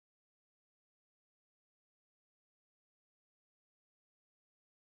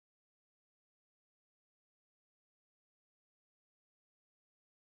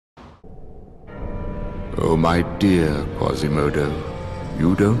Oh, my dear Quasimodo,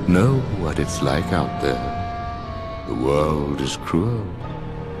 you don't know what it's like out there. The world is cruel,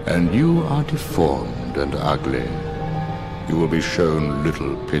 and you are deformed and ugly. You will be shown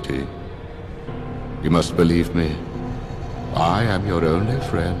little pity. You must believe me. I am your only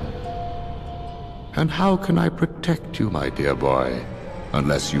friend. And how can I protect you, my dear boy,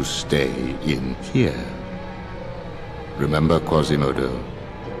 unless you stay in here? Remember, Quasimodo,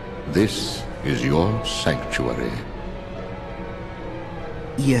 this is your sanctuary.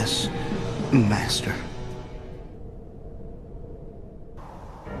 Yes, Master.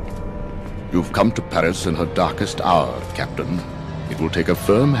 You've come to Paris in her darkest hour, Captain. It will take a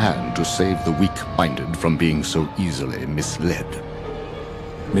firm hand to save the weak-minded from being so easily misled.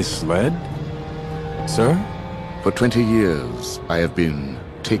 Misled? Sir? For 20 years, I have been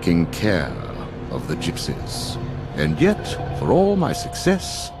taking care of the gypsies. And yet, for all my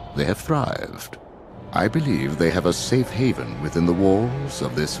success, they have thrived. I believe they have a safe haven within the walls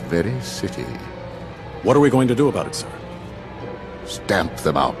of this very city. What are we going to do about it, sir? Stamp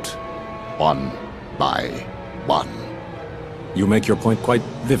them out, one by one. You make your point quite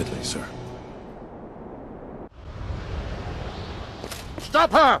vividly, sir.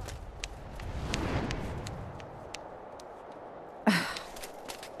 Stop her!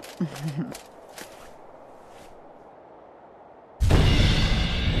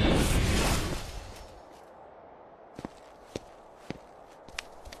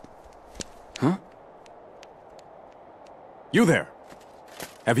 Huh? You there!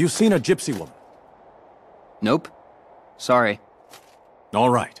 Have you seen a gypsy woman? Nope. Sorry.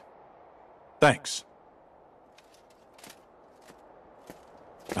 All right. Thanks.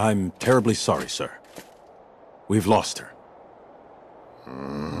 I'm terribly sorry, sir. We've lost her.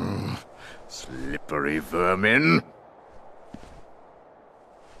 Slippery vermin.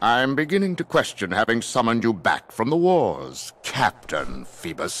 I'm beginning to question having summoned you back from the wars, Captain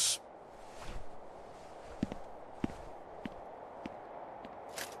Phoebus.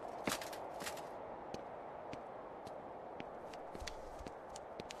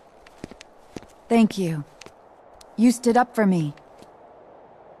 Thank you. You stood up for me.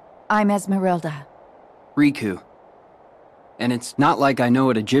 I'm Esmeralda. Riku. And it's not like I know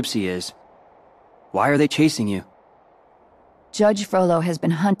what a gypsy is. Why are they chasing you? Judge Frollo has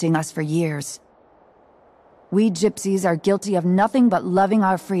been hunting us for years. We gypsies are guilty of nothing but loving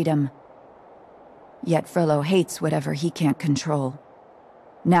our freedom. Yet Frollo hates whatever he can't control.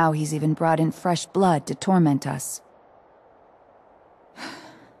 Now he's even brought in fresh blood to torment us.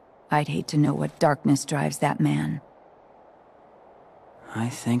 I'd hate to know what darkness drives that man. I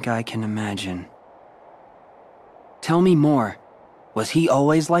think I can imagine. Tell me more. Was he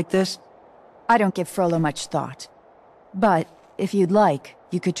always like this? I don't give Frollo much thought. But, if you'd like,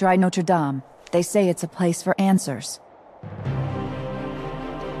 you could try Notre Dame. They say it's a place for answers.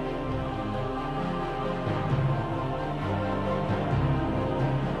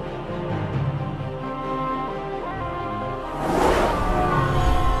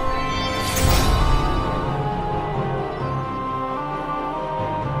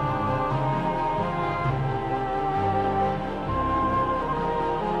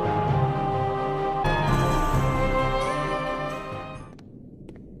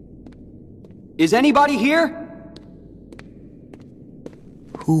 Is anybody here?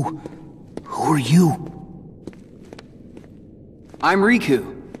 Who are you? I'm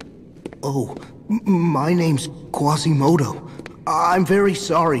Riku. Oh, my name's Quasimodo. I'm very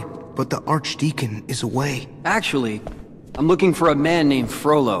sorry, but the Archdeacon is away. Actually, I'm looking for a man named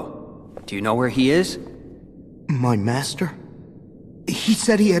Frollo. Do you know where he is? My master? He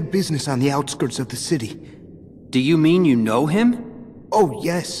said he had business on the outskirts of the city. Do you mean you know him? Oh,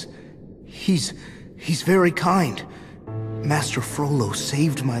 yes. He's very kind. Master Frollo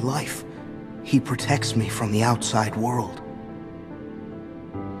saved my life. He protects me from the outside world.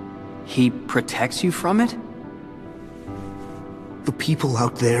 He protects you from it? The people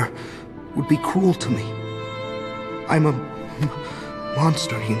out there would be cruel to me. I'm a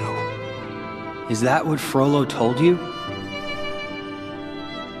monster, you know. Is that what Frollo told you?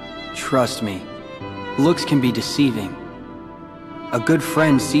 Trust me, looks can be deceiving. A good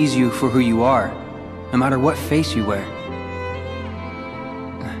friend sees you for who you are, no matter what face you wear.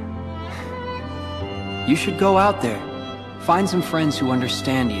 You should go out there. Find some friends who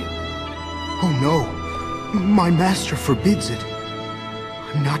understand you. Oh no, my master forbids it.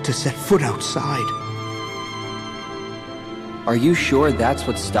 I'm not to set foot outside. Are you sure that's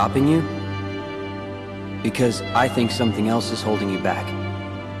what's stopping you? Because I think something else is holding you back.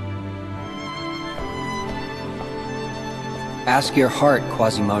 Ask your heart,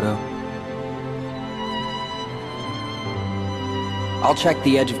 Quasimodo. I'll check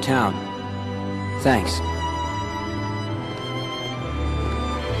the edge of town. Thanks.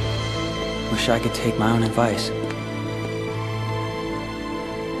 Wish I could take my own advice.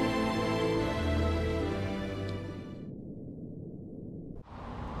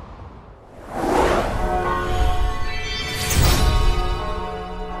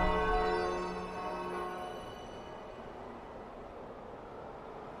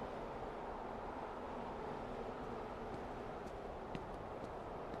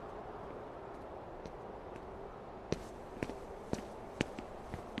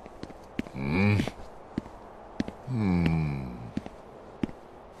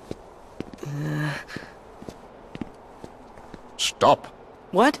 Stop.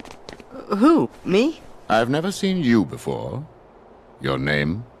 What? Who? Me? I've never seen you before. Your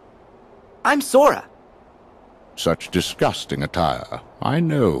name? I'm Sora. Such disgusting attire. I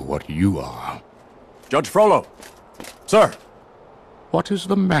know what you are. Judge Frollo! Sir! What is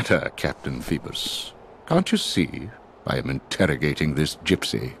the matter, Captain Phoebus? Can't you see I am interrogating this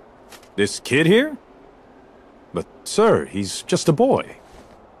gypsy? This kid here? But, sir, he's just a boy.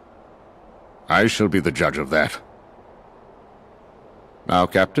 I shall be the judge of that. Now,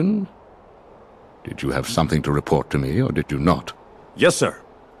 Captain, did you have something to report to me, or did you not? Yes, sir.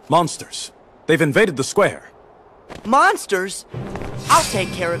 Monsters. They've invaded the square. Monsters? I'll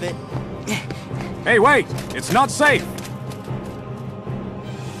take care of it. Hey, wait! It's not safe!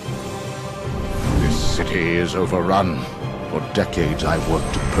 This city is overrun. For decades I've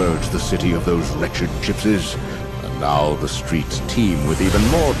worked to purge the city of those wretched gypsies, and now the streets teem with even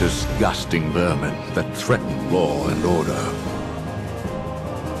more disgusting vermin that threaten law and order.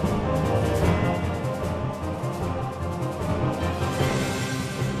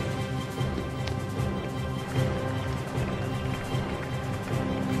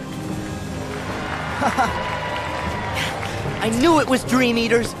 I knew it was Dream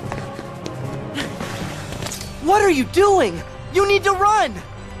Eaters! What are you doing? You need to run!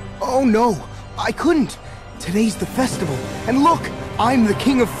 Oh no, I couldn't. Today's the festival, and look, I'm the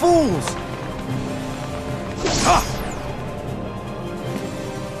king of fools! Ah!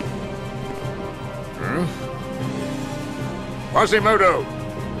 Quasimodo!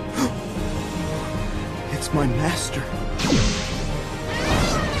 It's my master.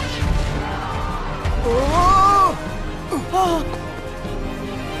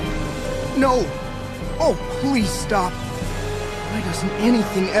 No! Oh, please stop. Why doesn't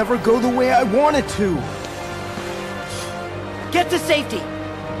anything ever go the way I want it to? Get to safety!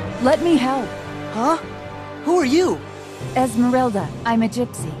 Let me help. Huh? Who are you? Esmeralda, I'm a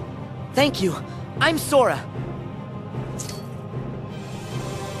gypsy. Thank you. I'm Sora.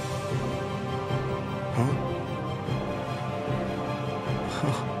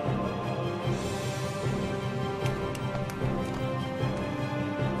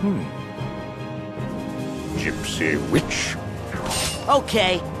 Gypsy witch?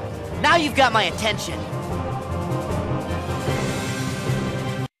 Okay. Now you've got my attention.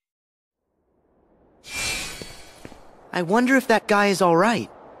 I wonder if that guy is alright.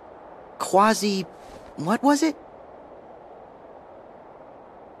 What was it?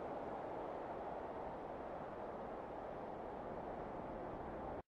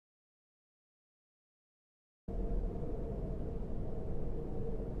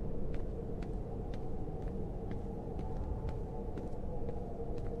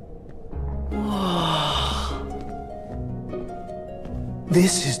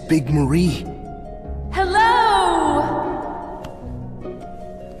 This is Big Marie. Hello!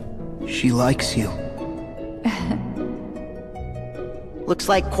 She likes you. Looks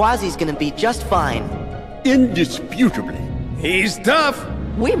like Quasi's gonna be just fine. Indisputably. He's tough.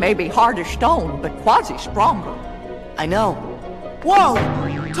 We may be hard as stone, but Quasi's stronger. I know. Whoa!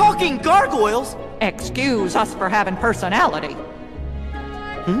 Talking gargoyles! Excuse us for having personality.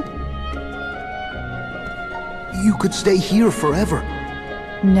 You could stay here forever.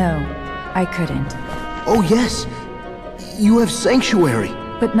 No, I couldn't. Oh yes, you have sanctuary.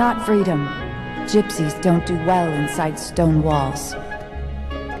 But not freedom. Gypsies don't do well inside stone walls.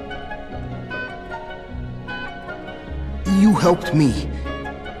 You helped me.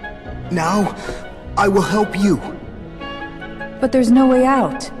 Now, I will help you. But there's no way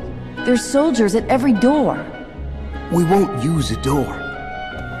out. There's soldiers at every door. We won't use a door.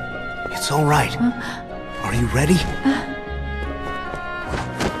 It's all right. Are you ready?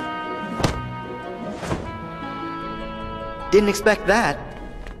 Didn't expect that.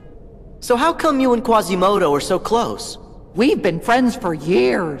 So how come you and Quasimodo are so close? We've been friends for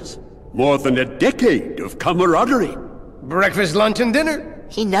years. More than a decade of camaraderie. Breakfast, lunch, and dinner.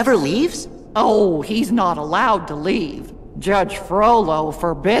 He never leaves? Oh, he's not allowed to leave. Judge Frollo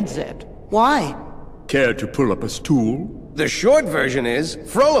forbids it. Why? Care to pull up a stool? The short version is,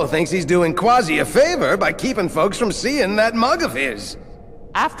 Frollo thinks he's doing Quasi a favor by keeping folks from seeing that mug of his.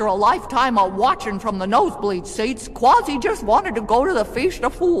 After a lifetime of watching from the nosebleed seats, Quasi just wanted to go to the Feast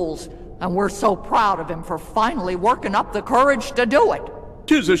of Fools. And we're so proud of him for finally working up the courage to do it.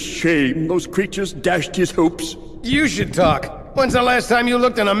 'Tis a shame those creatures dashed his hopes. You should talk. When's the last time you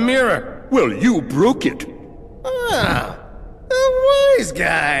looked in a mirror? Well, you broke it. Ah, a wise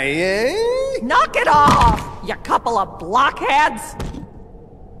guy, eh? Knock it off, you couple of blockheads!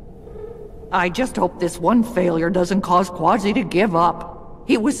 I just hope this one failure doesn't cause Quasi to give up.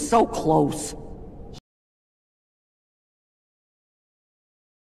 He was so close.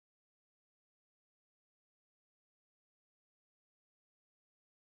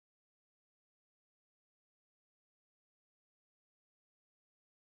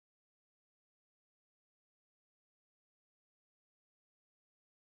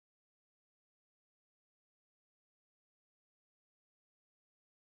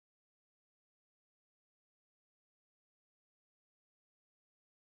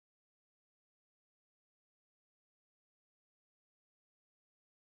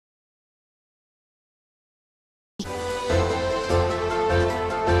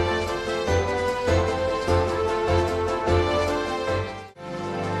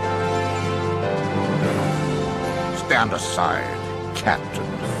 Stand aside, Captain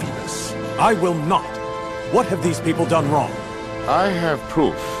Phoebus. I will not. What have these people done wrong? I have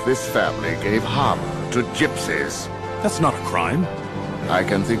proof this family gave harbor to gypsies. That's not a crime. I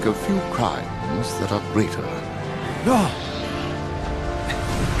can think of few crimes that are greater. No.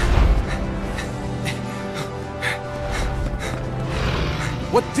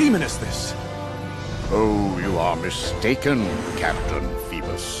 What demon is this? Oh, you are mistaken, Captain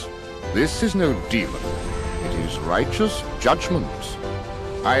Phoebus. This is no demon. It is righteous judgment.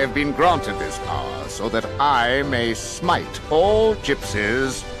 I have been granted this power so that I may smite all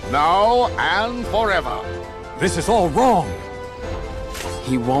gypsies, now and forever. This is all wrong.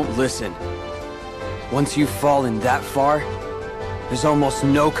 He won't listen. Once you've fallen that far, there's almost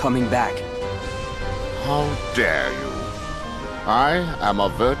no coming back. How dare you? I am a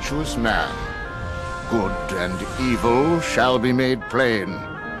virtuous man. Good and evil shall be made plain.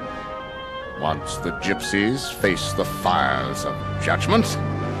 Once the gypsies face the fires of judgment.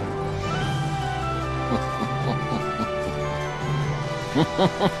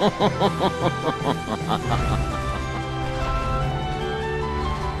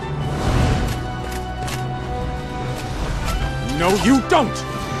 No, you don't!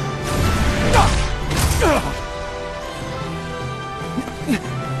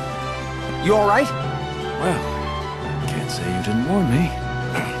 You alright? Well, can't say you didn't warn me.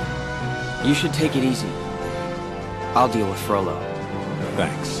 You should take it easy. I'll deal with Frollo.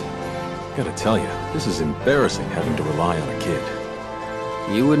 Thanks. Gotta tell you, this is embarrassing having to rely on a kid.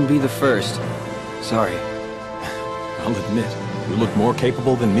 You wouldn't be the first. Sorry. I'll admit, you look more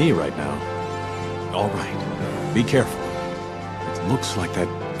capable than me right now. All right, be careful. It looks like that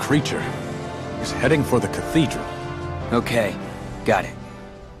creature is heading for the cathedral. Okay, got it.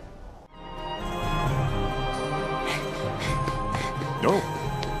 Oh,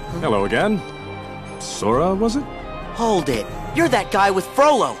 hello again. Sora, was it? Hold it. You're that guy with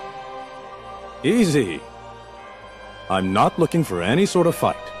Frollo. Easy. I'm not looking for any sort of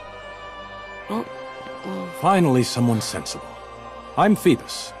fight. Finally, someone sensible. I'm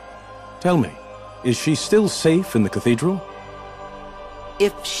Phoebus. Tell me, is she still safe in the cathedral?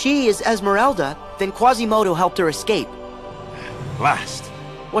 If she is Esmeralda, then Quasimodo helped her escape. Last.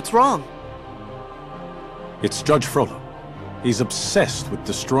 What's wrong? It's Judge Frollo. He's obsessed with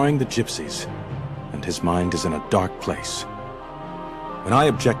destroying the gypsies, and his mind is in a dark place. When I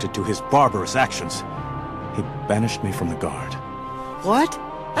objected to his barbarous actions, he banished me from the guard. What?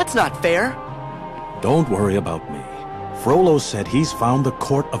 That's not fair. Don't worry about me. Frollo said he's found the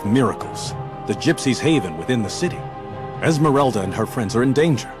Court of Miracles, the gypsies' haven within the city. Esmeralda and her friends are in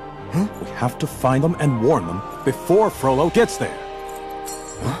danger. Huh? We have to find them and warn them before Frollo gets there.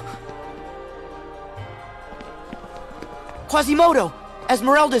 Huh? Quasimodo!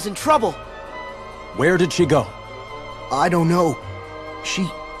 Esmeralda's in trouble! Where did she go? I don't know. She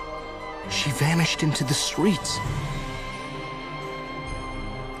vanished into the streets.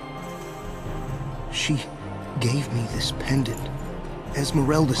 She gave me this pendant.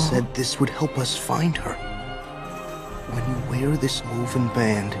 Esmeralda said this would help us find her. When you wear this woven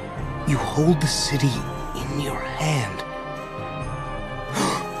band, you hold the city in your hand.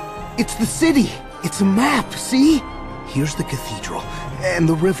 It's the city! It's a map, see? Here's the cathedral, and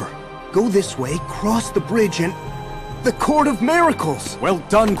the river. Go this way, cross the bridge, and... The Court of Miracles! Well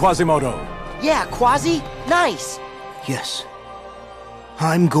done, Quasimodo. Yeah, Quasi, nice. Yes.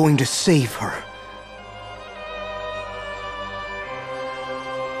 I'm going to save her.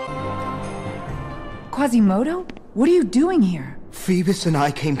 Quasimodo? What are you doing here? Phoebus and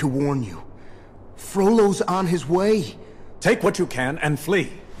I came to warn you. Frollo's on his way. Take what you can and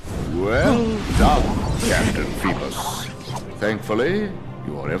flee. Well done, Captain Phoebus. Thankfully,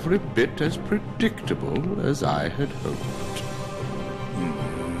 you are every bit as predictable as I had hoped.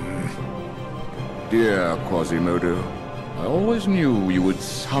 Dear Quasimodo, I always knew you would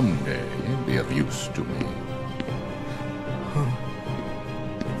someday be of use to me.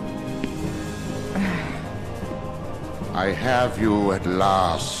 I have you at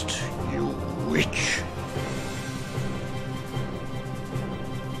last, you witch.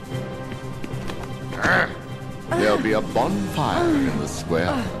 There'll be a bonfire in the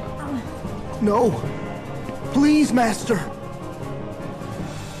square. No. Please, Master.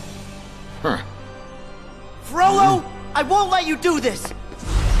 Frollo, I won't let you do this!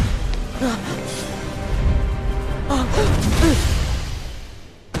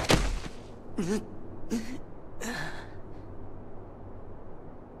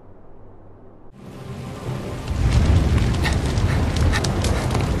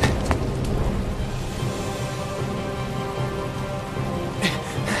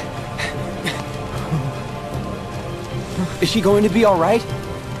 Is she going to be all right?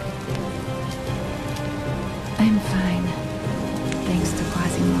 I'm fine. Thanks to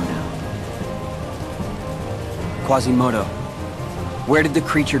Quasimodo. Quasimodo, where did the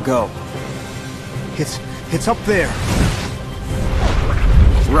creature go? It's up there.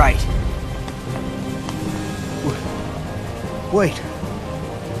 Right. Wait.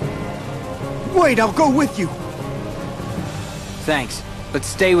 Wait, I'll go with you. Thanks, but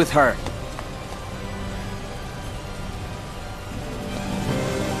stay with her.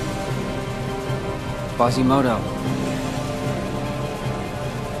 Quasimodo,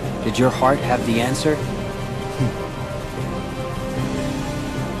 did your heart have the answer?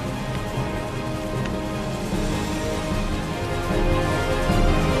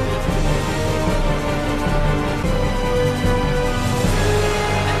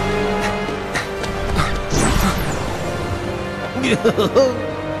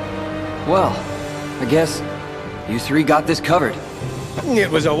 Well, I guess you three got this covered.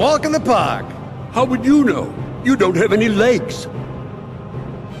 It was a walk in the park. How would you know? You don't have any legs.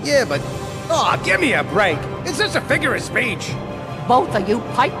 Yeah, but... Aw, give me a break. It's just a figure of speech. Both of you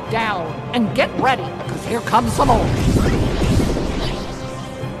pipe down and get ready, because here comes some more.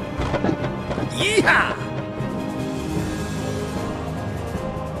 Yeehaw!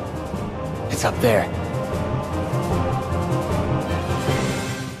 It's up there.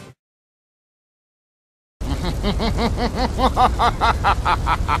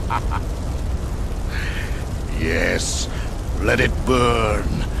 Yes, let it burn.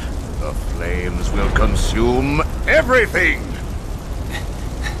 The flames will consume everything.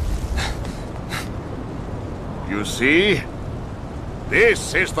 You see?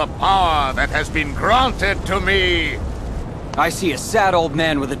 This is the power that has been granted to me. I see a sad old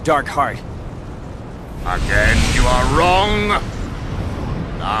man with a dark heart. Again, you are wrong.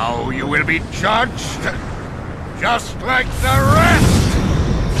 Now you will be judged, just like the rest.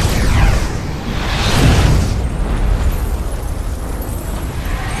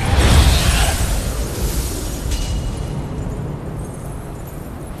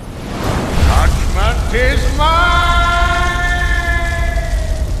 Judgment is mine!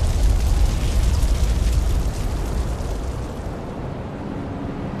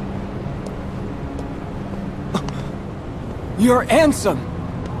 You're Ansem!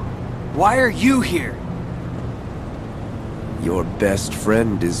 Why are you here? Your best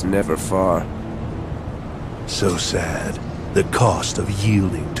friend is never far. So sad. The cost of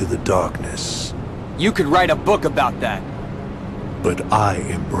yielding to the darkness. You could write a book about that. But I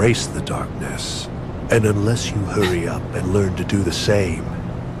embrace the darkness. And unless you hurry up and learn to do the same,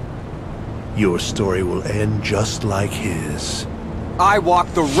 your story will end just like his. I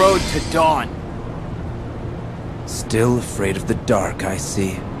walk the road to dawn. Still afraid of the dark, I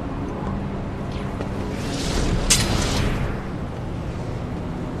see.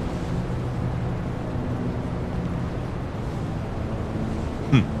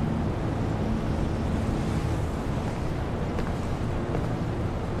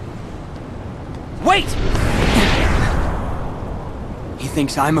 Wait! He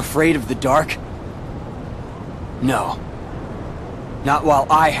thinks I'm afraid of the dark? No. Not while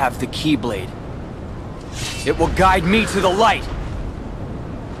I have the Keyblade. It will guide me to the light!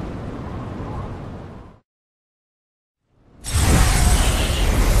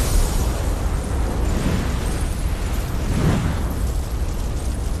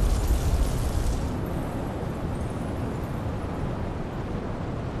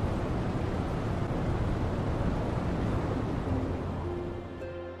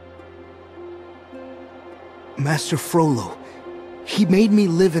 Master Frollo. He made me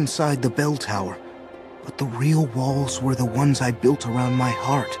live inside the bell tower, but the real walls were the ones I built around my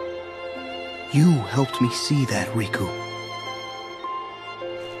heart. You helped me see that, Riku.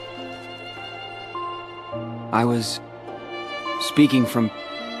 I was speaking from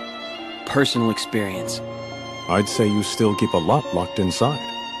personal experience. I'd say you still keep a lot locked inside.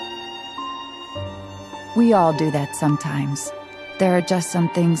 We all do that sometimes. There are just some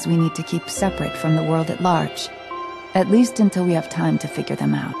things we need to keep separate from the world at large. At least until we have time to figure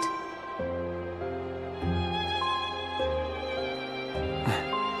them out.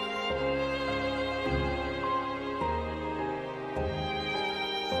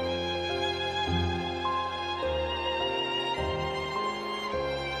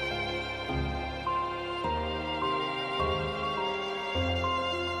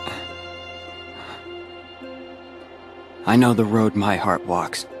 I know the road my heart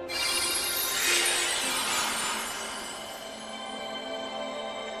walks.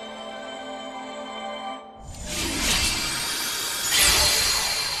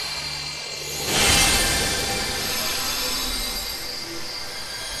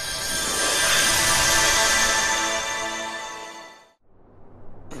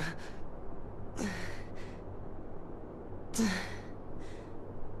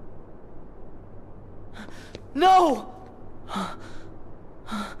 No!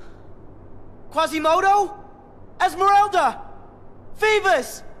 Quasimodo? Esmeralda!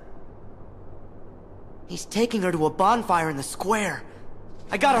 Phoebus! He's taking her to a bonfire in the square.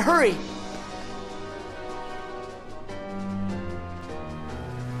 I gotta hurry!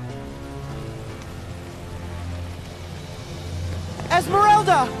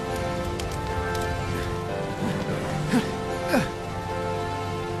 Esmeralda!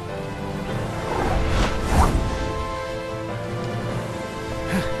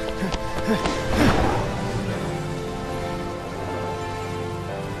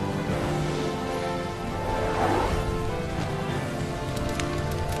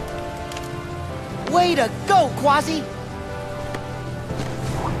 Way to go, Quasi!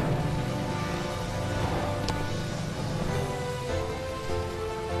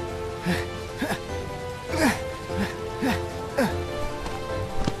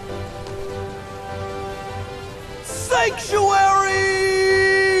 Sanctuary!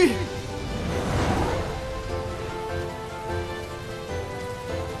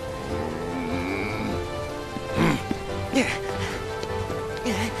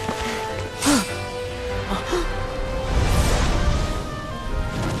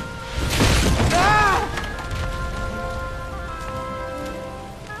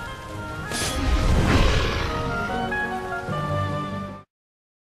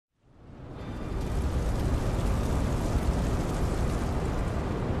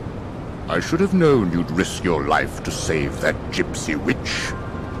 I should have known you'd risk your life to save that gypsy witch.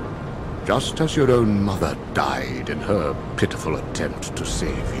 Just as your own mother died in her pitiful attempt to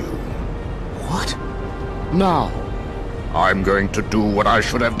save you. What? Now, I'm going to do what I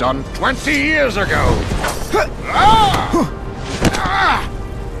should have done 20 years ago!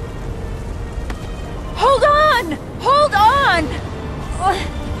 Hold on! Hold on!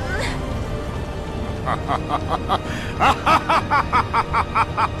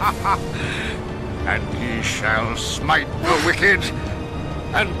 And he shall smite the wicked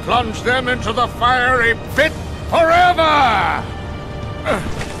and plunge them into the fiery pit forever!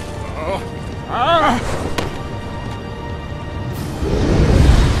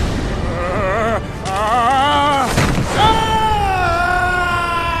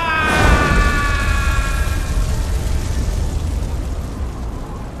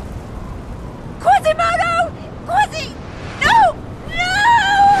 Quasimodo! Quasi! No! No!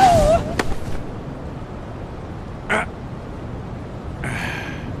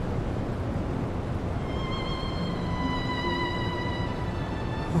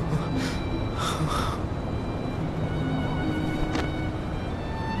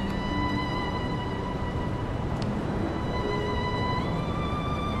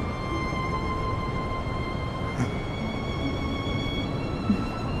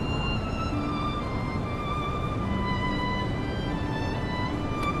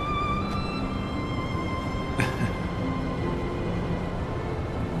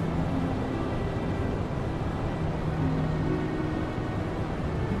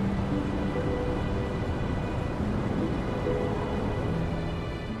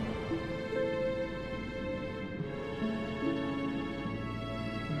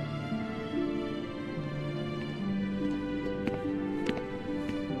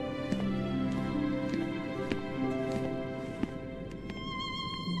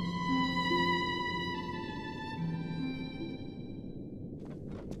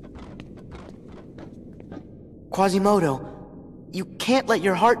 Quasimodo, you can't let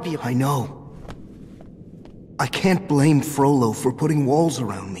your heart be... I know. I can't blame Frollo for putting walls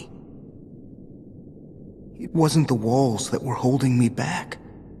around me. It wasn't the walls that were holding me back.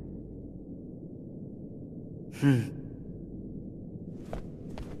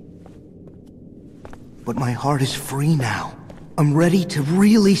 But my heart is free now. I'm ready to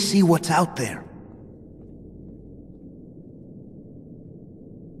really see what's out there.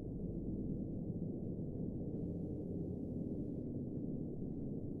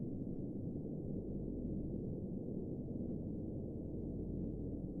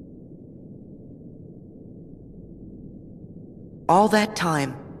 All that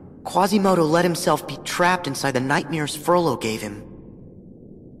time, Quasimodo let himself be trapped inside the nightmares Frollo gave him.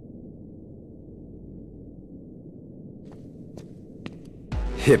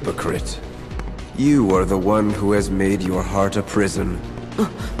 Hypocrite. You are the one who has made your heart a prison.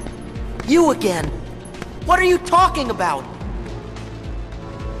 You again! What are you talking about?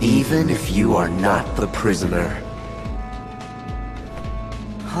 Even if you are not the prisoner.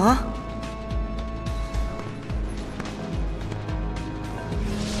 Huh?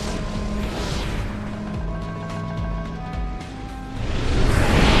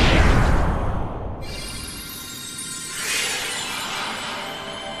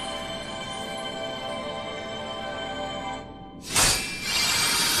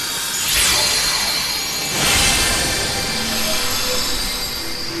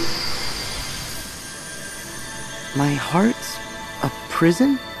 My heart's a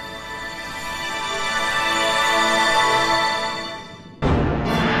prison?